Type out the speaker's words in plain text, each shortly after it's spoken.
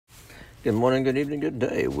Good morning, good evening, good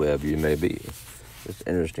day, wherever you may be. It's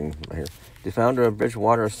interesting here. The founder of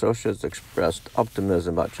Bridgewater Associates expressed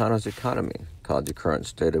optimism about China's economy, called the current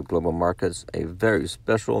state of global markets a very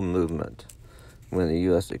special movement. When the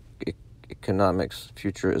U.S. economic's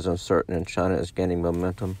future is uncertain and China is gaining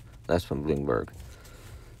momentum, that's from Bloomberg.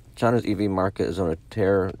 China's EV market is on a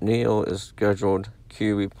tear. Nio is scheduled.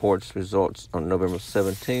 Q reports results on November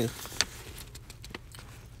 17th.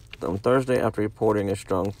 On Thursday, after reporting a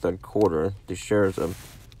strong third quarter, the shares of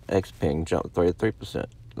Xpeng jumped 33%.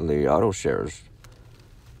 Li Auto shares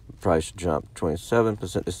price jumped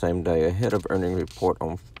 27% the same day ahead of earnings report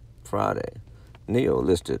on Friday. Nio,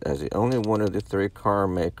 listed as the only one of the three car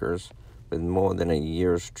makers with more than a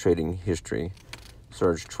year's trading history,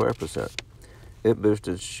 surged 12%. It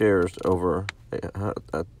boosted shares over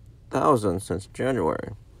 1,000 since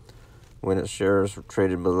January, when its shares were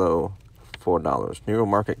traded below $4. Nio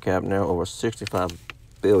market cap now over $65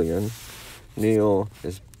 billion. Nio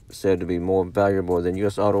is said to be more valuable than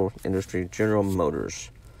U.S. auto industry General Motors,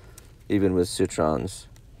 even with Citroen's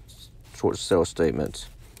short sales statements.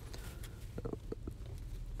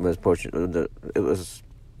 They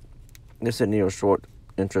said Nio's short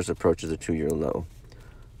interest approaches a 2-year low.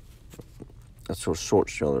 That's for short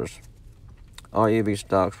sellers. All EV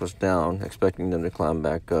stocks was down, expecting them to climb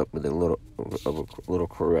back up with a little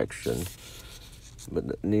correction.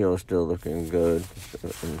 But Nio is still looking good.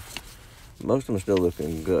 And most of them are still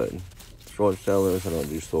looking good. Short sellers, I don't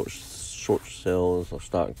do short sales or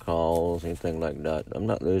stock calls, anything like that. I'm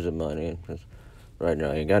not losing money because right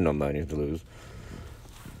now I ain't got no money to lose.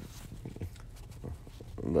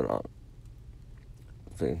 But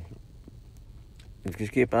see, if you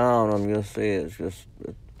keep an eye on them, you'll see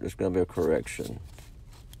it's going to be a correction.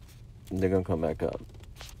 They're going to come back up.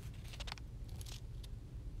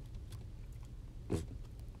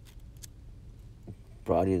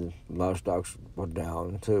 Probably a lot of stocks were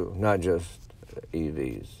down too, not just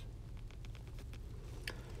EVs.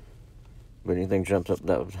 But anything jumps up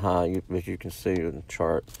that was high, as you can see in the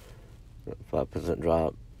chart, 5%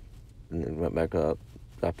 drop, and then went back up,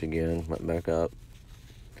 dropped again, went back up.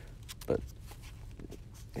 But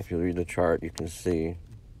if you read the chart, you can see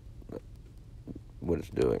what it's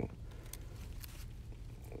doing.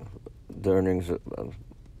 The earnings,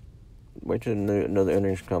 wait till another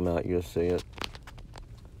earnings come out, you'll see it.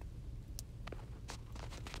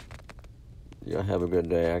 Y'all have a good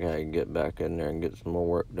day. I gotta get back in there and get some more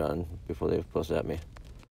work done before they fuss at me.